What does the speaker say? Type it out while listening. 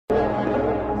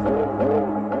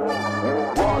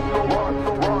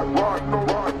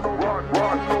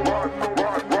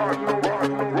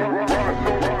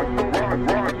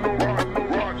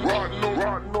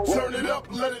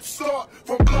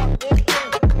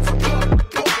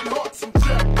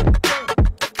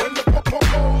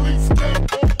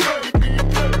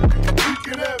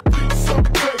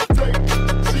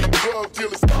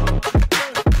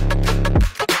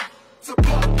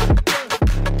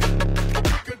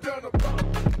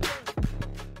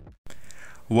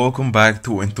Welcome back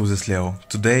to Enthusiast Leo.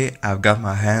 Today I've got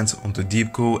my hands on the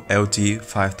DeepCool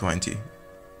LT520.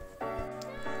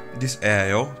 This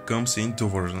AIO comes in two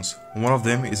versions. One of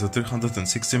them is a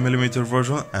 360mm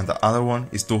version and the other one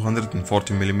is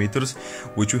 240mm,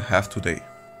 which we have today.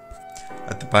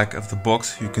 At the back of the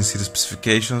box you can see the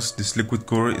specifications. This liquid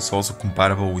cooler is also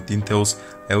compatible with Intel's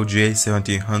LGA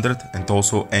 1700 and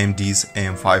also AMD's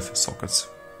AM5 sockets.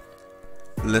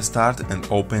 Let's start and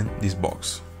open this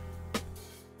box.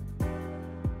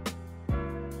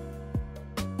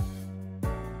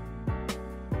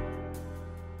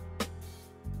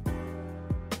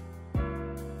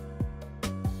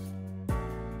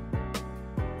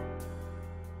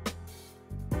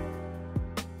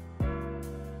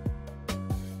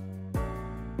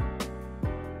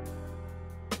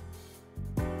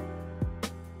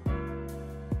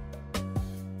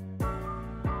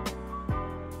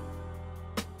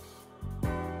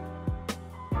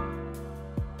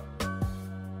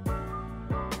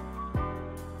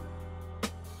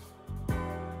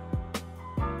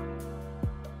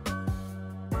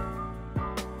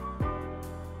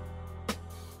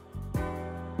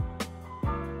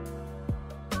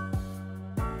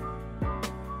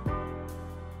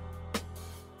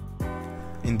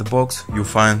 In the box you'll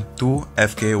find two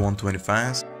FK120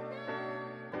 fans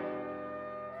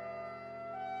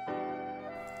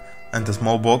and a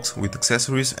small box with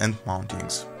accessories and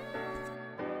mountings.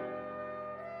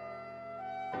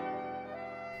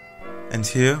 And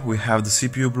here we have the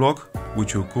CPU block,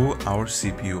 which will cool our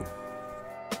CPU.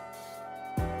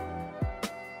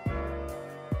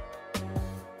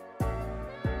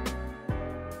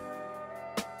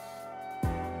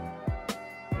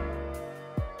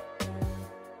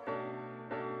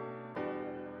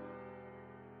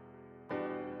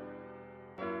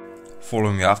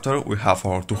 Following after, we have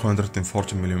our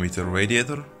 240mm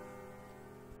radiator,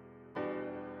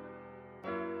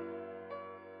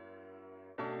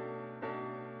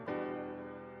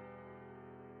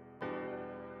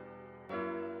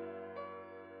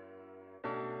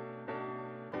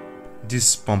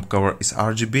 this pump cover is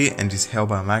RGB and is held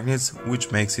by magnets, which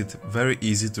makes it very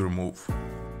easy to remove.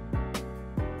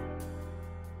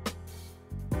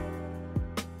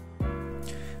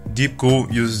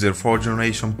 DeepCool uses their 4th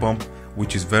generation pump,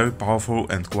 which is very powerful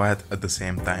and quiet at the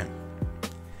same time.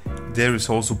 There is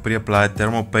also pre-applied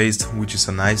thermal paste, which is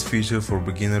a nice feature for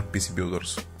beginner PC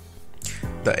builders.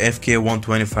 The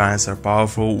FK120 fans are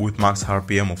powerful with max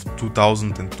RPM of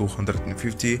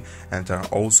 2250 and are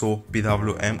also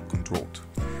PWM controlled.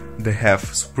 They have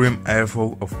supreme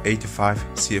airflow of 85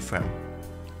 CFM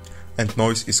and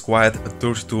noise is quiet at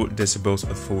 32 decibels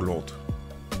at full load.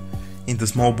 In the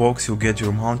small box you'll get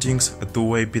your mountings, a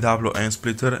two-way PWM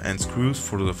splitter and screws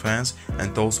for the fans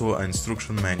and also an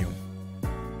instruction manual.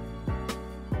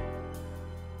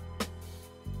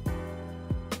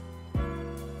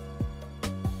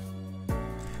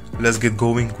 Let's get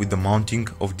going with the mounting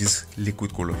of this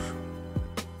liquid cooler.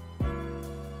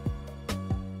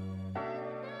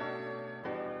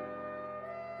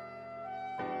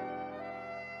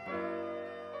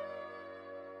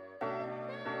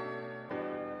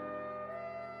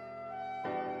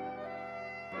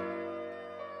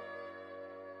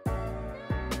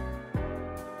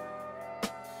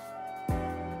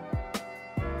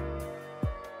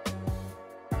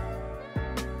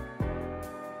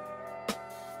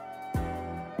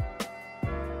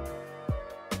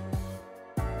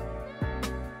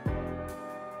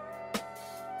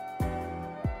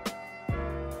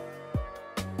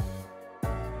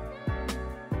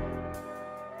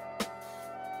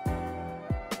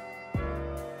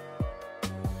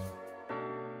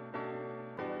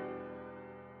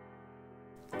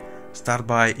 Start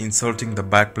by inserting the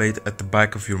backplate at the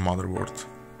back of your motherboard.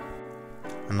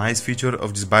 A nice feature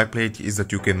of this backplate is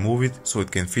that you can move it so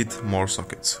it can fit more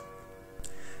sockets.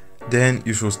 Then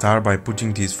you should start by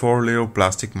putting these 4-layer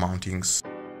plastic mountings.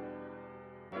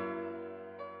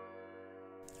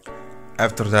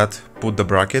 After that, put the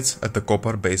brackets at the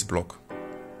copper base block.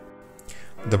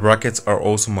 The brackets are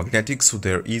also magnetic, so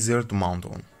they are easier to mount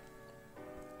on.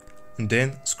 And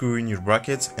then screw in your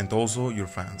brackets and also your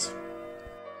fans.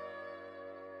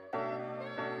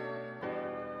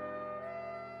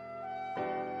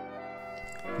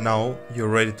 Now you're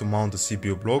ready to mount the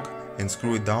CPU block and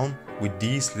screw it down with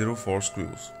these little 4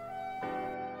 screws.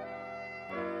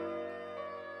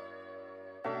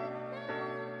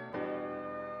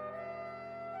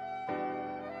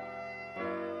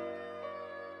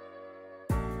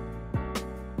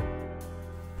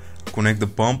 Connect the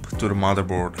pump to the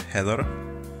motherboard header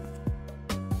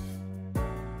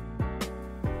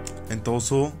and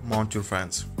also mount your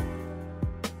fans.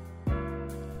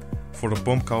 For the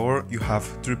pump cover you have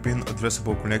 3-pin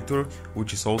addressable connector,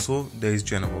 which is also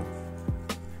daisy-chainable.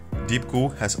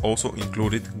 DeepCool has also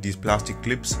included these plastic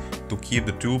clips to keep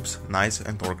the tubes nice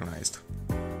and organized.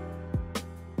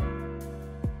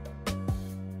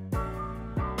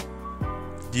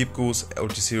 DeepCool's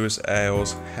LT series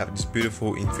AIOs have this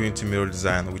beautiful infinity mirror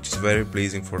design, which is very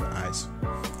pleasing for the eyes.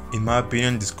 In my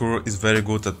opinion, this cooler is very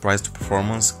good at price to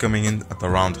performance, coming in at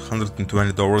around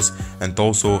 $120 and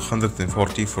also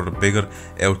 $140 for the bigger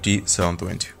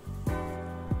LT720.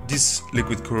 This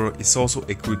liquid cooler is also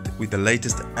equipped with the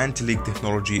latest anti-leak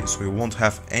technology, so you won't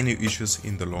have any issues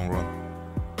in the long run.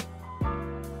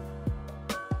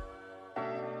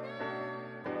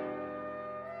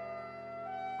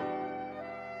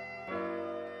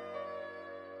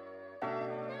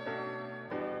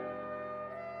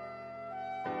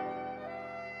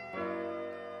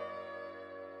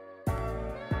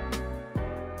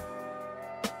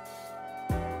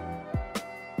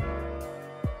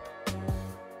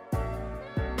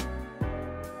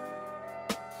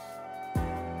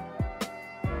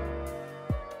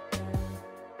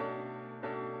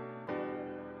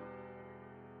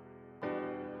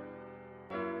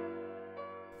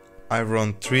 I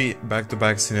run 3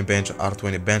 back-to-back Cinebench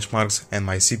R20 benchmarks and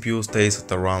my CPU stays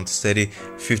at around steady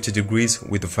 50 degrees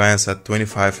with the fans at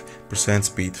 25%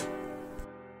 speed.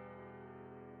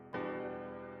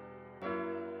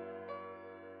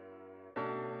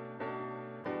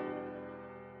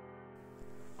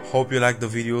 Hope you liked the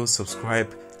video,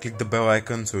 subscribe, click the bell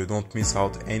icon so you don't miss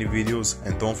out any videos,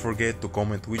 and don't forget to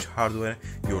comment which hardware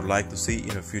you would like to see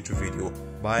in a future video.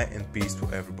 Bye and peace to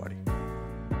everybody.